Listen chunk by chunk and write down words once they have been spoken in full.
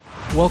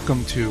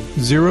Welcome to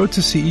Zero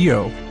to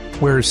CEO,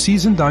 where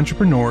seasoned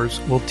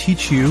entrepreneurs will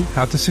teach you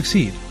how to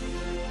succeed.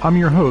 I'm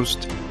your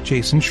host,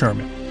 Jason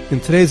Sherman. In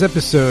today's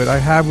episode, I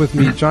have with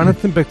me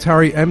Jonathan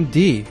Bakhtari,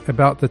 MD,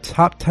 about the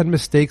top 10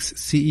 mistakes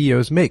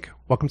CEOs make.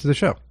 Welcome to the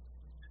show.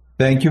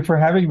 Thank you for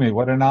having me.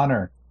 What an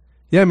honor.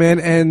 Yeah, man.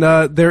 And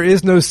there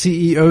is no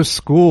CEO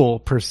school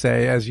per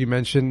se, as you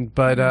mentioned,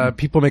 but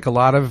people make a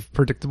lot of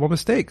predictable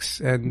mistakes.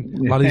 And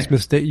a lot of these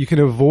mistakes, you can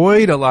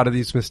avoid a lot of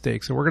these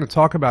mistakes. And we're going to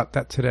talk about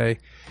that today.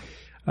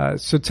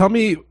 So tell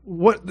me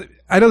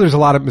I know there's a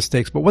lot of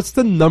mistakes, but what's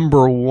the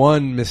number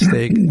one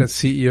mistake that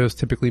CEOs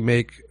typically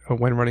make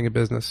when running a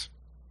business?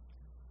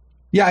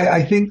 Yeah,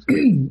 I think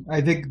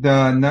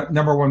the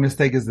number one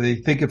mistake is they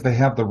think if they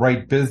have the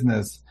right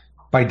business,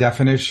 by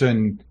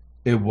definition,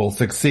 it will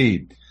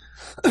succeed.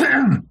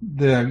 Get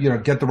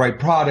the right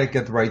product,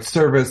 get the right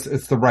service,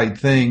 it's the right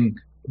thing.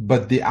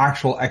 But the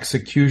actual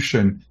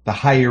execution, the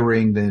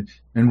hiring, the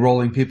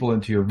enrolling people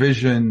into your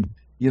vision,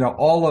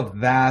 all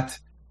of that,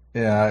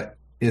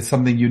 is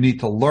something you need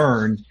to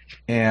learn,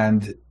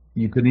 and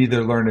you can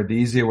either learn it the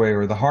easy way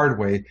or the hard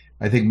way.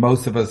 I think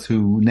most of us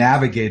who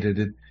navigated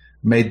it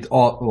made a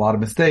lot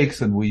of mistakes,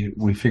 and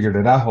we figured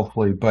it out,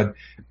 hopefully. But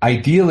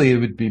ideally, it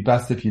would be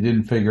best if you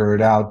didn't figure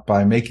it out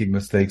by making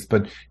mistakes,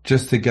 but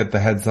just to get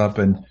the heads up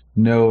and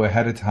know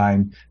ahead of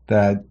time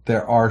that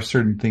there are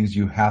certain things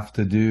you have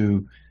to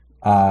do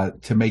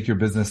to make your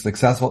business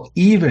successful.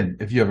 Even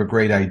if you have a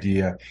great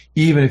idea,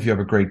 even if you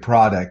have a great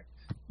product,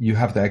 you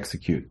have to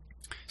execute.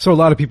 So a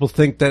lot of people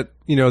think that,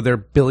 their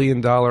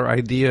billion-dollar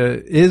idea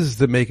is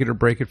the make it or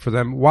break it for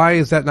them. Why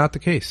is that not the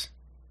case?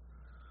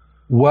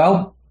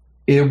 Well,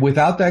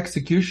 without the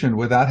execution,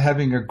 without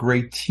having a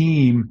great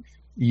team,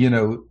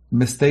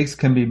 mistakes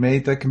can be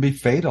made that can be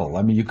fatal.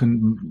 I mean, you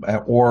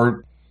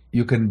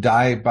can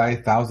die by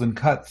 1,000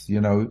 cuts,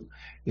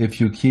 if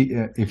you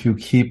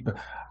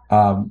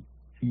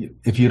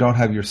don't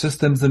have your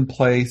systems in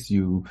place,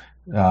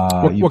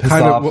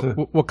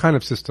 what kind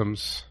of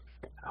systems?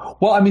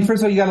 Well, I mean,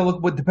 first of all, you got to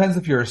look. What depends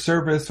if you're a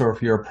service or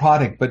if you're a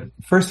product. But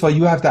first of all,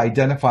 you have to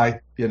identify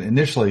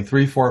initially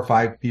 3, 4,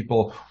 5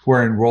 people who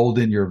are enrolled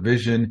in your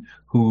vision,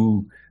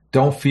 who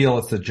don't feel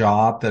it's a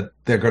job that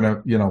they're going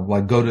to,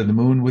 go to the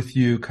moon with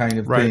you, kind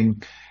of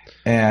thing.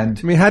 And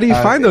I mean, how do you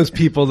find those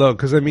people though?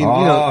 Because I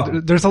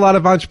mean, there's a lot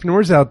of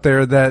entrepreneurs out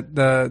there that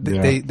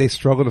they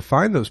struggle to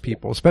find those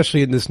people,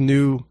 especially in the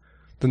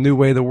new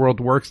way the world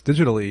works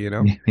digitally,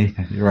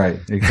 Right,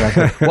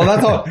 exactly.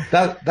 Well,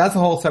 that's a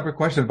whole separate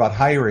question about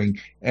hiring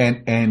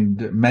and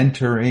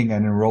mentoring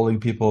and enrolling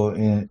people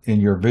in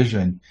your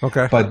vision.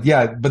 Okay. But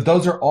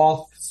those are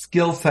all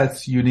skill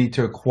sets you need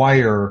to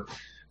acquire.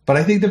 But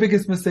I think the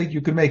biggest mistake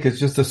you can make is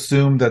just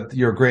assume that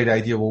your great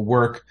idea will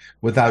work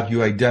without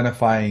you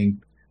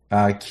identifying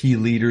key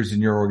leaders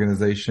in your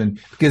organization,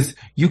 because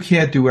you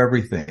can't do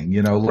everything.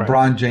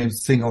 LeBron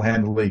James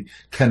single-handedly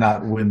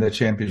cannot win the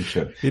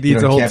championship. He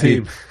needs a whole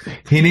team.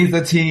 He needs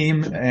a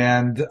team.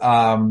 And,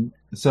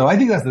 so I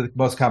think that's the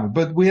most common,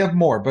 but we have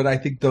more, but I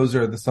think those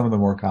are some of the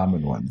more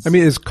common ones. I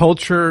mean, is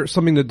culture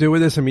something to do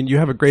with this? I mean, you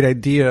have a great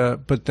idea,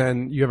 but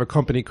then you have a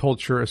company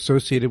culture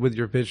associated with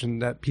your vision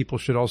that people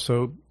should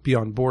also be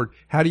on board.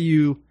 How do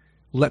you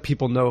let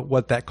people know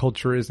what that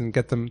culture is and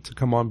get them to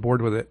come on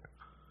board with it?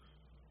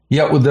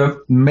 Yeah, well,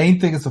 the main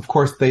thing is, of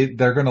course, they're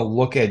going to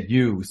look at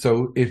you.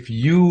 So if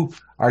you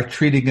are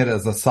treating it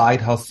as a side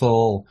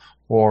hustle,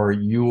 or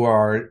you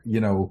are,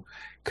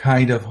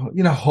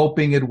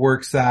 hoping it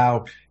works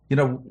out,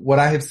 what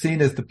I have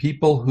seen is the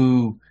people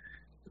who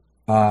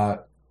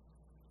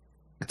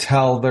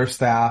tell their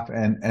staff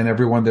and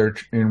everyone they're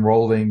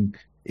enrolling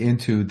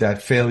into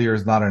that failure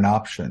is not an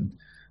option,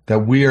 that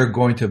we are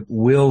going to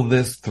will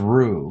this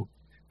through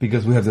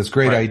because we have this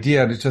great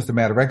idea and it's just a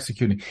matter of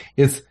executing.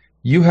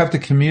 You have to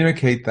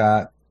communicate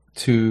that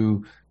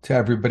to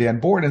everybody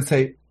on board and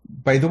say,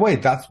 by the way,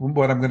 that's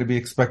what I'm going to be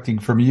expecting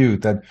from you,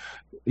 that,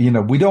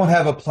 we don't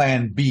have a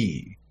plan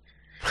B,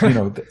 right?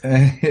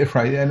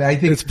 And I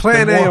think it's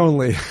plan A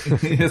only.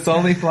 It's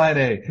only plan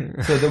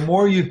A. So the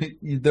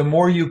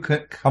more you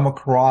come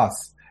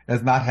across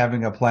as not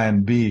having a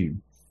plan B,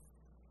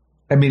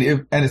 I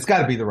mean, and it's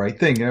got to be the right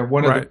thing. And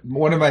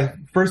one of my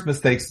first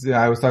mistakes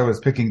I was talking about was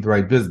picking the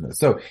right business.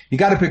 So you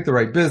got to pick the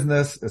right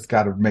business. It's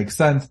got to make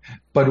sense.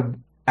 But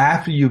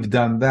after you've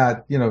done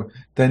that,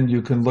 then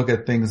you can look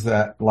at things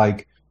that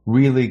like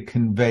really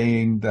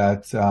conveying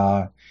that,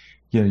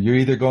 you're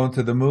either going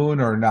to the moon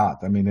or not.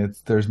 I mean,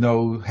 there's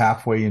no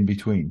halfway in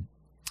between.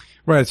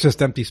 Right, it's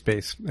just empty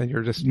space, and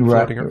you're just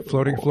floating around.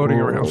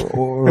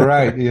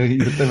 Right,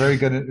 it's a very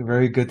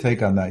good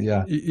take on that.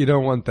 Yeah, you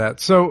don't want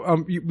that.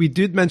 So, we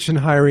did mention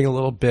hiring a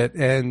little bit,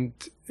 and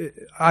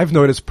I've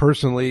noticed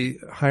personally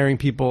hiring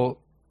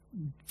people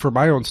for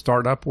my own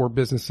startup or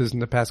businesses in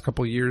the past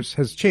couple of years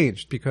has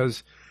changed,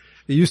 because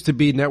it used to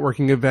be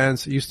networking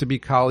events, it used to be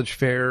college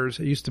fairs,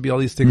 it used to be all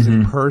these things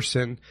in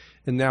person,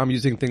 and now I'm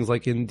using things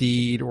like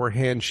Indeed or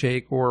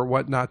Handshake or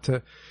whatnot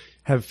to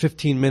have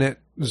 15-minute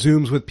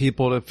Zooms with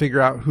people to figure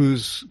out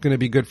who's going to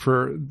be good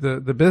for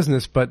the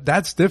business. But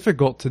that's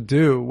difficult to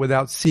do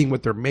without seeing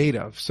what they're made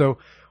of. So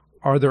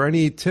are there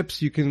any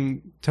tips you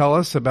can tell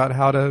us about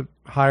how to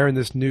hire in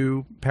this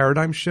new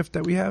paradigm shift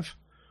that we have?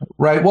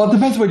 Right. Well, it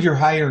depends what you're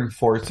hiring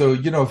for. So,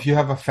 if you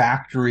have a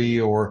factory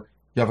or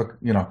you have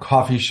a,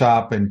 coffee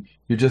shop and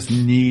you just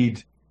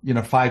need,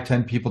 5,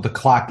 10 people to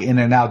clock in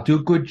and out, do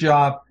a good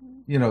job.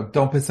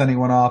 Don't piss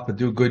anyone off, but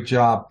do a good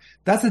job.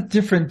 That's a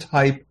different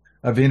type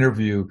of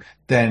interview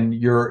than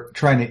you're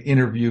trying to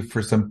interview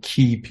for some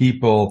key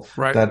people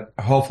that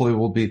hopefully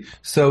will be.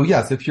 So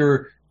yes,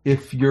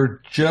 if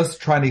you're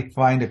just trying to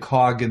find a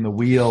cog in the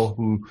wheel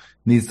who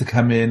needs to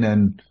come in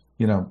and,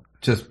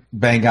 just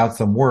bang out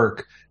some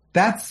work,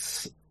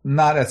 that's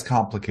not as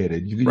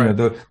complicated.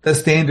 The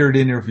standard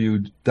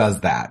interview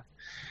does that.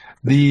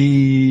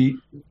 The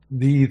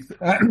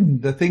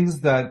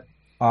things that,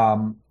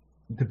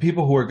 the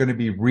people who are going to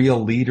be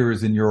real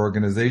leaders in your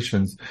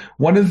organizations,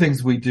 one of the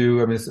things we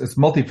do, it's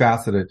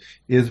multifaceted,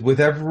 is with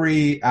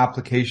every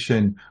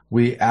application,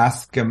 we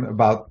ask them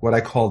about what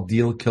I call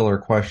deal killer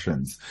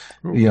questions.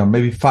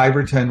 Maybe 5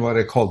 or 10 what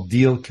I call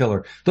deal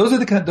killer. Those are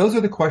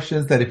the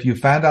questions that if you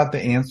found out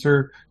the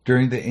answer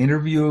during the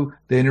interview,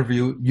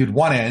 you'd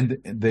want to end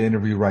the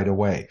interview right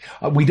away.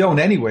 We don't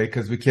anyway,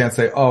 because we can't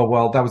say, oh,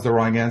 well, that was the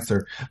wrong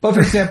answer. But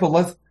for example,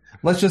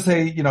 let's just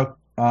say,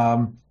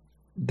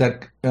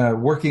 that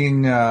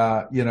working,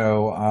 at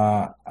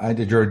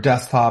your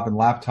desktop and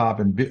laptop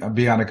and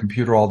be on a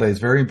computer all day is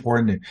very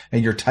important,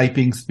 and your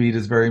typing speed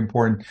is very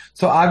important.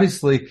 So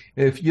obviously,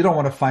 if you don't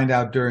want to find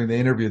out during the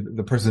interview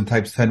the person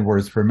types 10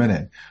 words per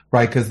minute,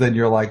 right? Because then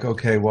you're like,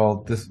 okay,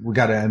 well, we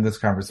got to end this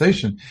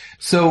conversation.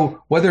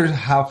 So whether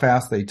how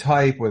fast they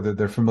type, whether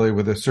they're familiar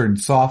with a certain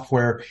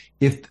software,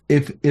 if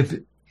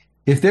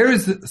there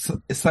is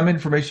some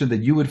information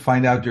that you would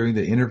find out during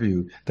the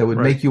interview that would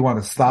make you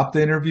want to stop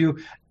the interview,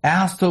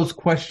 ask those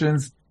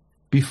questions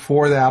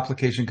before the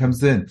application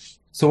comes in.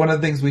 So one of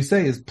the things we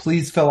say is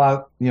please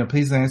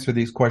please answer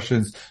these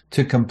questions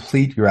to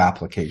complete your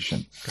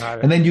application. Got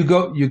it. And then you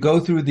go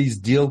through these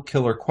deal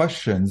killer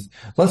questions.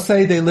 Let's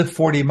say they live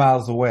 40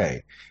 miles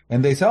away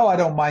and they say, oh, I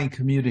don't mind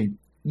commuting.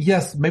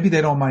 Yes, maybe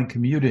they don't mind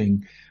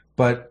commuting,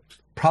 but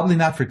probably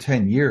not for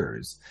 10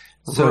 years.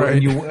 So,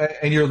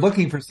 and you're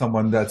looking for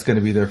someone that's going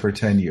to be there for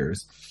 10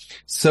 years.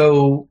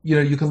 So,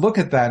 you can look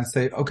at that and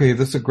say, okay,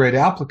 this is a great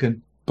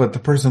applicant, but the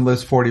person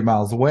lives 40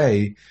 miles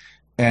away.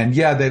 And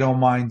yeah, they don't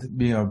mind,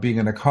 being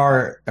in a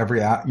car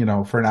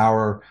for an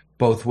hour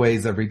both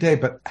ways every day,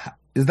 but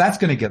that's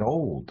going to get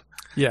old.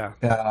 Yeah.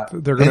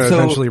 They're going to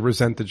eventually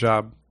resent the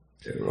job.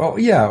 Oh,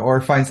 yeah.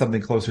 Or find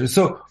something closer.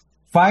 So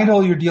find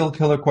all your deal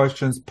killer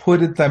questions,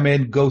 put them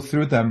in, go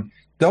through them.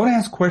 Don't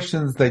ask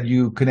questions that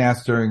you can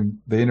ask during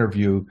the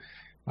interview,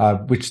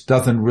 which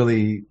doesn't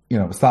really,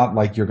 it's not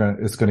like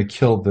it's going to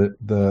kill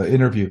the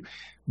interview.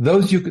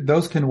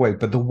 Those can wait,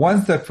 but the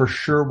ones that for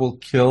sure will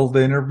kill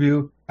the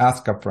interview,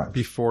 ask up front.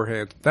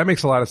 Beforehand. That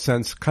makes a lot of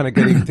sense. Kind of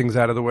getting things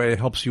out of the way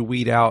helps you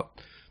weed out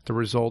the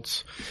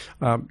results.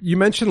 You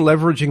mentioned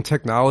leveraging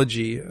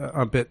technology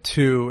a bit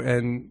too.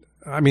 And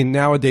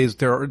nowadays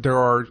there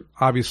are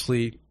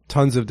obviously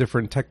tons of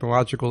different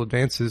technological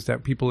advances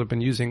that people have been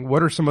using.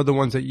 What are some of the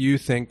ones that you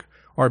think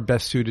are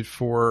best suited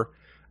for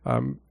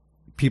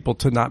people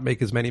to not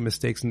make as many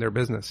mistakes in their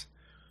business?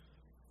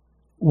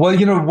 Well,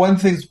 one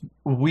thing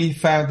we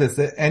found is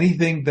that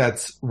anything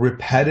that's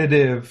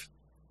repetitive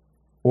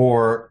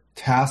or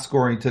task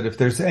oriented, if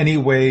there's any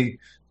way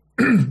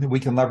we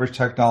can leverage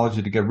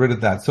technology to get rid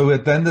of that. So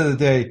at the end of the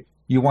day,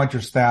 you want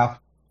your staff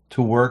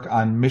to work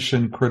on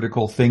mission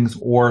critical things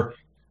or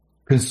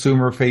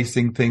consumer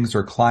facing things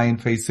or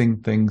client facing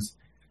things,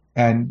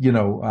 and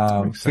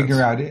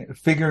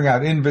figuring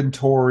out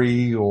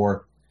inventory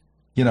or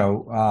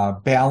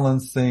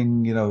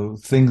balancing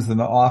things in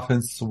the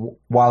office.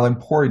 While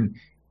important,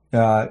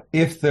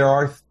 if there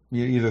are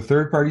either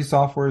third party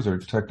softwares or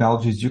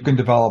technologies you can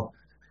develop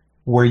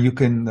where you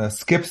can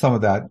skip some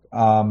of that,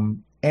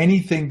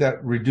 anything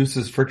that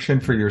reduces friction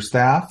for your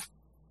staff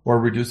or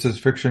reduces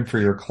friction for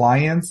your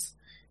clients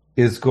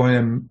is going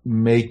to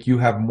make you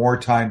have more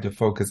time to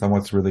focus on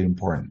what's really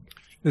important.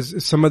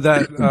 Is some of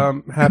that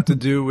have to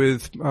do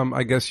with,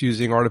 I guess,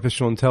 using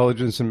artificial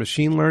intelligence and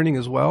machine learning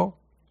as well?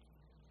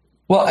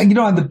 Well,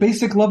 on the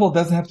basic level, it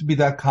doesn't have to be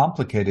that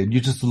complicated. You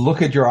just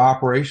look at your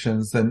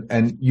operations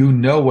and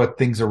what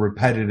things are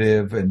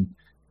repetitive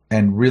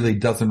and really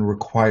doesn't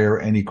require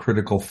any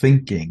critical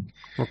thinking.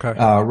 Okay.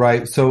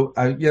 Right. So,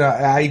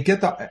 I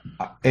get the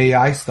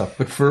AI stuff,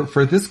 but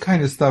for this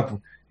kind of stuff,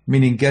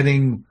 meaning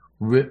getting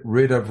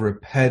rid of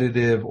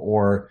repetitive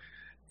or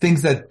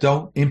things that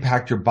don't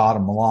impact your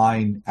bottom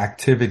line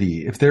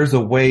activity, if there's a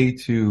way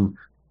to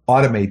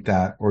automate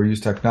that or use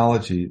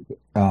technology,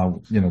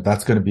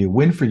 that's going to be a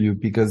win for you,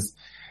 because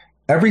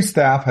every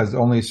staff has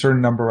only a certain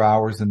number of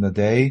hours in the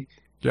day.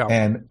 Yeah.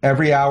 And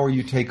every hour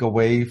you take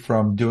away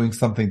from doing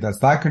something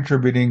that's not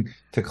contributing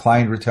to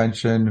client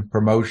retention,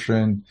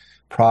 promotion,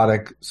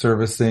 product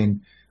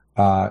servicing,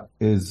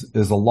 is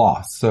a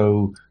loss.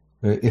 So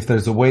if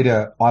there's a way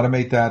to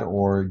automate that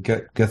or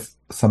get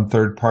some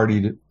third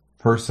party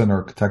person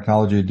or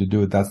technology to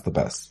do it, that's the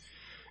best.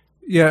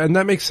 Yeah, and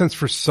that makes sense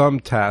for some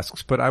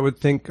tasks, but I would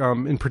think,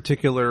 in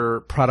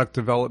particular, product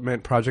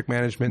development, project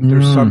management,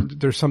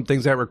 there's some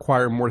things that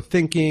require more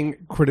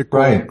thinking,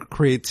 critical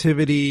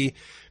creativity,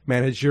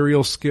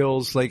 managerial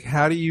skills. Like,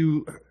 how do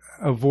you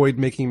avoid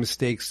making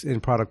mistakes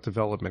in product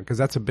development? Because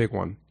that's a big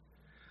one.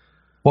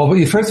 Well,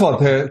 first of all,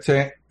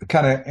 to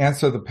kind of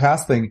answer the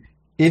past thing,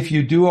 if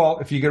you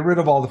get rid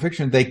of all the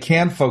friction, they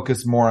can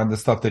focus more on the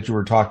stuff that you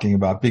were talking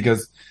about,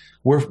 because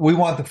we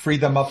want to free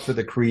them up for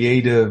the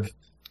creative,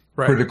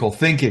 critical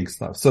thinking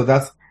stuff. So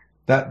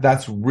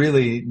that's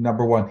really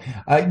number one.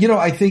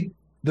 I think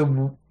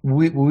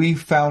we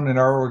found in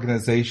our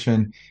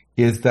organization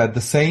is that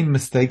the same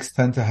mistakes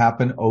tend to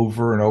happen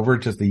over and over,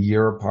 just a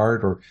year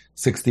apart or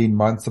 16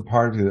 months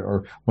apart,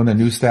 or when the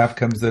new staff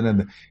comes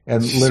in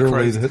and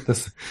literally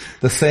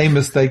the same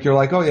mistake. You're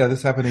like, oh yeah,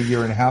 this happened a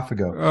year and a half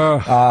ago.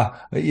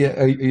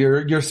 Yeah,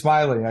 you're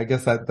smiling. I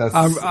guess that's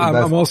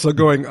I'm also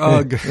going,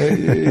 ugh.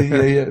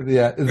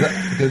 yeah.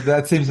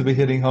 That seems to be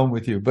hitting home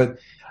with you. But,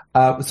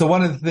 so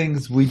one of the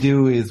things we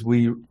do is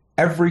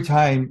every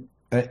time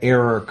an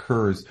error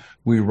occurs,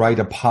 we write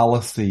a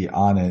policy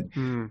on it.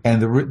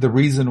 And the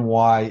reason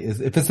why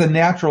is if it's a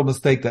natural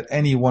mistake that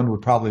anyone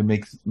would probably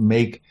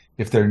make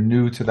if they're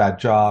new to that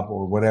job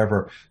or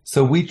whatever.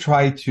 So we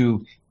try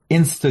to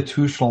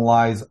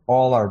institutionalize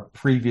all our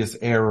previous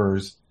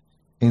errors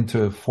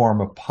into a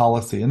form of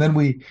policy. And then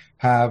we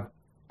have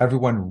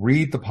everyone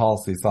read the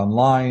policies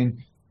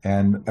online,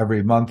 and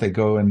every month they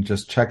go and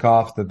just check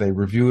off that they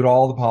reviewed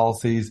all the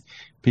policies,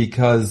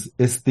 because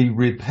it's the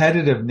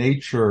repetitive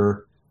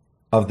nature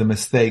of the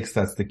mistakes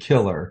that's the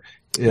killer.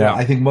 Yeah,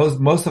 I think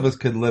most of us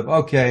could live,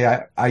 okay,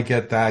 I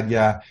get that.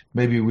 Yeah,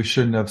 maybe we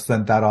shouldn't have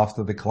sent that off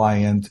to the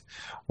client,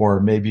 or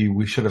maybe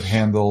we should have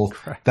handled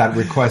that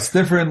request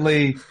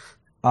differently.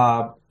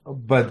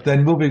 But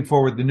then moving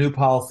forward, the new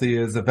policy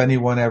is if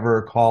anyone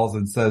ever calls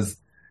and says,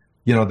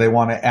 they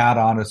want to add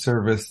on a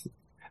service,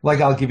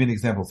 like I'll give you an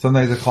example.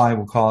 Sometimes a client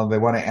will call and they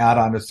want to add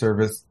on a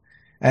service,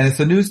 and it's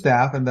a new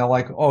staff, and they're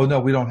like, oh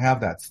no, we don't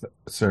have that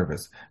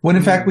service. When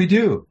in fact we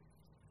do.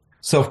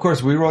 So of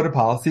course we wrote a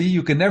policy.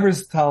 You can never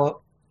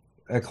tell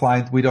a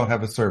client we don't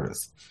have a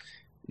service.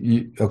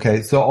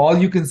 Okay. So all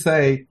you can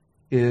say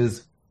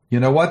is, you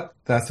know what?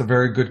 That's a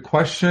very good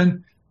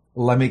question.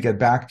 Let me get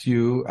back to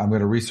you. I'm going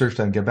to research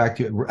that and get back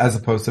to you, as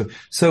opposed to,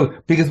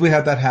 because we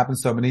have that happen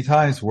so many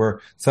times where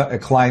a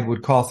client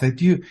would call, say,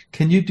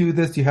 can you do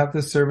this? Do you have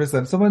this service?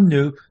 And someone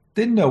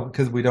didn't know,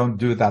 because we don't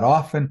do it that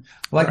often.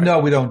 No,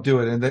 we don't do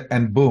it.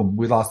 And boom,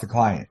 we lost the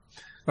client.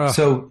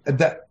 So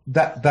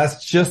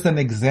that's just an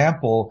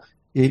example.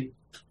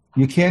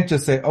 You can't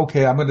just say,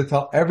 okay, I'm going to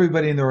tell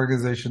everybody in the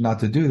organization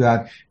not to do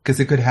that, because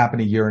it could happen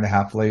a year and a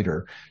half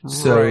later.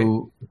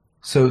 So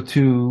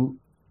to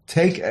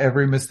take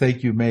every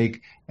mistake you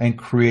make and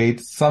create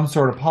some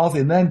sort of policy,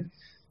 and then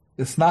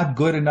it's not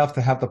good enough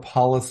to have the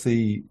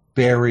policy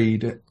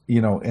buried,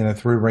 in a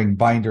 3-ring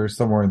binder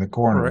somewhere in the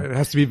corner. Right. It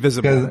has to be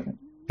visible.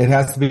 It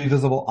has to be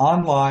visible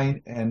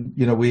online, and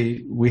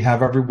we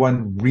have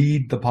everyone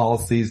read the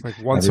policies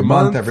once a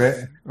month,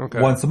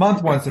 once a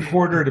month, once a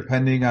quarter,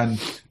 depending on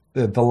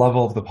the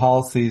level of the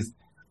policies.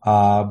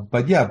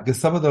 But yeah, because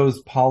some of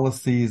those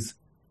policies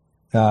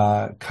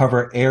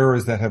cover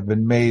errors that have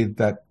been made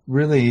that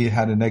really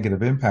had a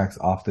negative impact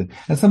often,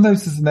 and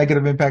sometimes it's a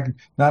negative impact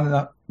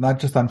not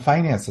just on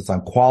finance, it's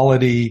on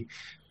quality,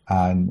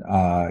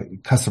 on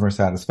customer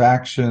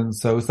satisfaction.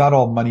 So it's not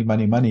all money.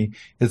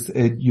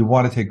 You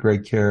want to take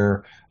great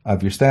care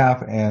of your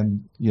staff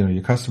and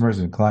your customers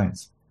and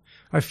clients.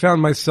 I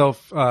found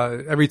myself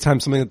every time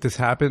something like this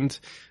happened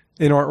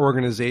in our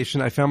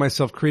organization, I found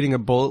myself creating a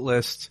bullet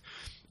list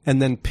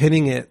and then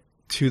pinning it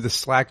to the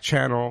Slack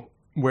channel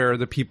where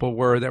the people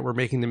were that were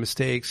making the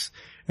mistakes.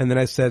 And then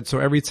I said, so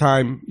every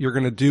time you're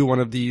going to do one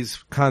of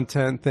these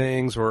content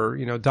things or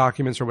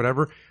documents or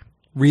whatever,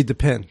 read the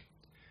pin.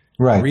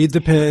 Right. Read the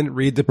pin,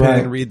 read the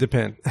pin, read the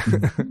pin.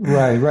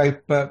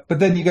 Right. But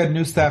then you got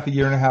new staff a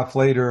year and a half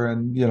later,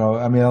 and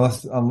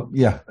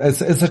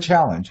it's a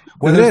challenge.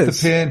 Whether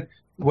it's the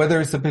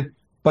pin,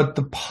 but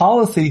the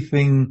policy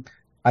thing,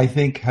 I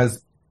think,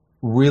 has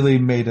really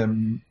made a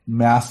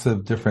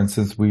massive difference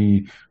since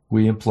we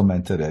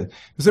implemented it.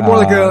 Is it more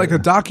like a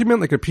document,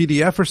 like a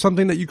PDF or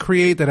something that you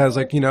create that has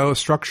a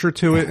structure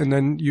to it, and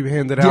then you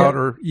hand it out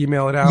or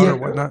email it out or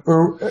whatnot?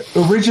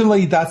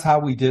 Originally, that's how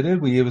we did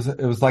it.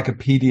 It was like a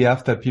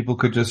PDF that people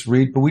could just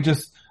read, but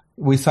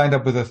we signed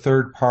up with a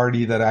third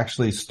party that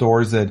actually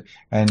stores it,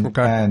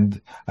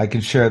 and I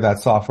can share that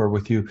software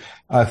with you.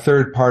 A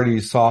third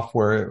party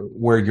software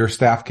where your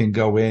staff can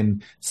go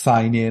in,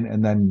 sign in,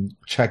 and then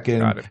check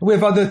in. We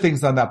have other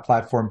things on that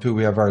platform too.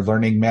 We have our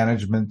learning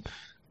management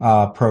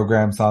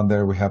programs on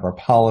there. We have our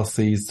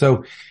policies.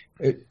 So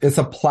it's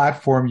a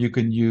platform you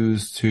can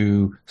use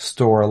to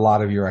store a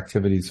lot of your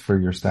activities for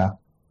your staff.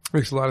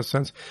 Makes a lot of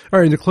sense. All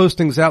right. And to close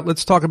things out,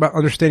 let's talk about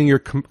understanding your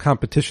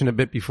competition a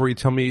bit before you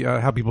tell me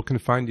how people can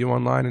find you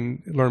online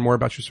and learn more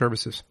about your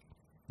services.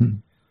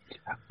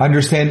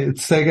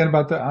 Say again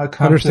about the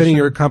competition. Understanding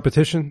your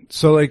competition.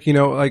 So like,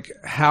 like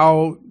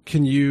how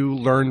can you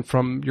learn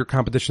from your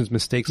competition's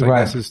mistakes, I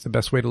guess is the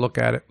best way to look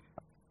at it.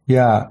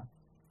 Yeah.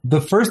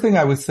 The first thing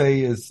I would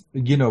say is,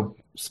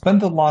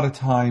 spend a lot of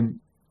time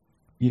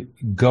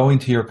going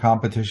to your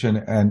competition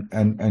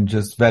and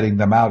just vetting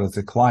them out as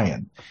a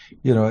client.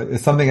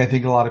 It's something I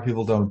think a lot of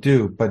people don't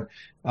do, but,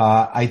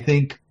 I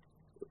think,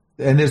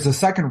 and there's a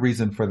second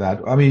reason for that.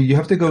 I mean, you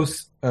have to go,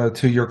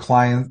 to your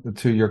client,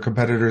 to your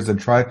competitors and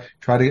try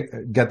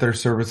to get their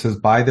services,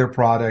 buy their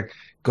product,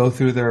 go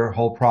through their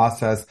whole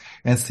process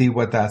and see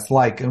what that's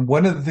like. And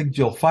one of the things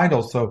you'll find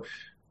also,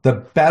 the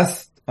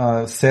best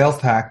sales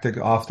tactic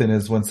often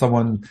is when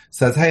someone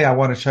says, "Hey, I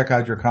want to check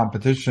out your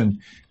competition,"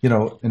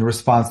 in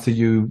response to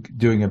you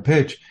doing a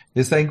pitch,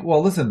 is saying,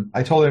 "Well, listen,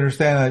 I totally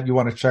understand that you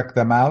want to check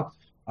them out.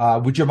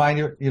 Would you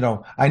mind,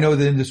 I know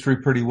the industry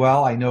pretty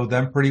well. I know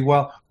them pretty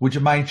well. Would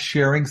you mind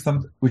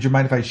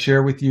if I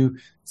share with you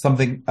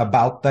something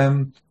about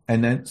them?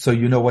 And then, so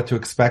you know what to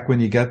expect when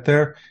you get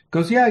there?"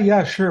 Goes,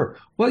 yeah, sure.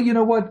 Well, you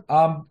know what?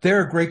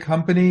 They're a great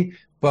company,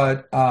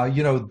 but,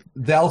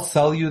 they'll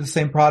sell you the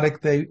same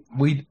product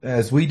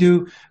as we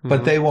do,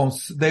 but they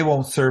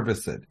won't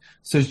service it.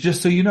 So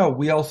just so you know,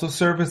 we also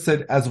service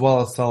it as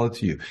well as sell it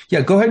to you.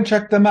 Yeah, go ahead and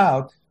check them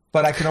out,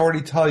 but I can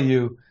already tell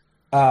you,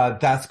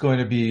 that's going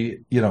to be,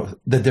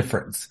 the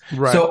difference.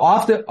 Right. So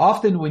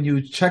often when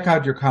you check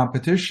out your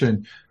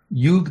competition,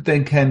 you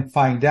then can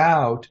find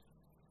out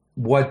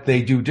what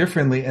they do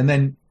differently. And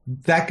then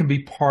that can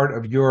be part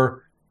of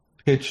your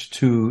pitch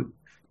to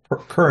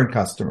current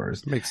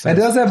customers. Makes sense. And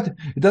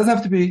it doesn't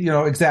have to be,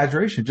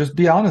 exaggeration. Just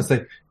be honest.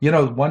 Like,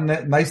 one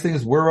nice thing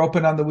is we're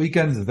open on the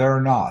weekends.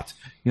 They're not.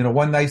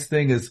 One nice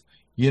thing is,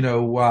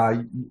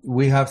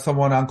 we have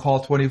someone on call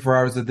 24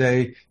 hours a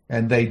day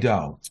and they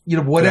don't.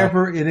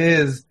 Whatever it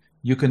is,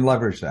 you can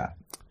leverage that.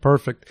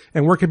 Perfect.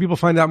 And where can people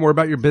find out more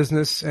about your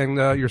business and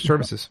your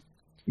services?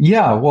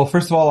 Yeah. Well,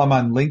 first of all, I'm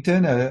on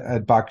LinkedIn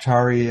at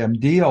Bakhtari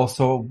MD.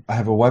 Also, I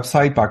have a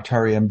website,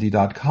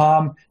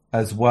 BakhtariMD.com,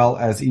 as well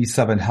as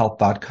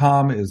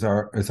E7Health.com is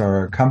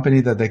our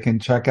company that they can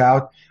check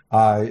out.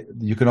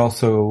 You can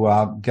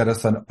also get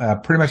us on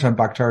pretty much on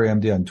Bakhtari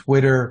MD on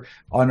Twitter,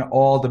 on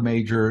all the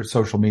major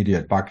social media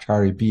at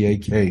Bakhtari,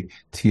 Bakhtari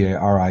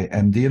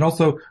MD. And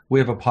also we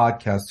have a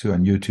podcast too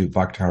on YouTube,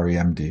 Bakhtari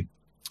MD.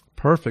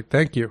 Perfect.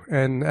 Thank you.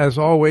 And as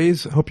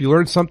always, hope you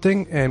learned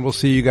something, and we'll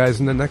see you guys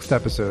in the next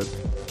episode.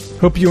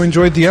 Hope you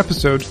enjoyed the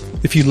episode.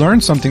 If you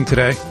learned something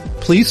today,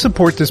 please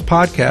support this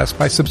podcast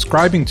by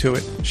subscribing to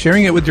it,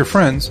 sharing it with your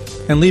friends,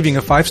 and leaving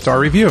a 5-star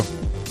review.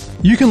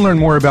 You can learn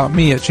more about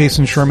me at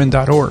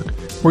jasonsherman.org,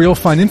 where you'll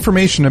find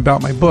information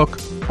about my book,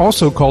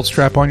 also called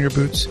Strap On Your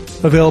Boots,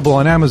 available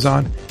on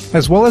Amazon,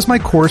 as well as my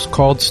course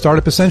called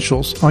Startup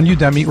Essentials on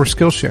Udemy or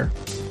Skillshare.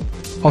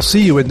 I'll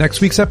see you at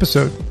next week's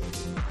episode.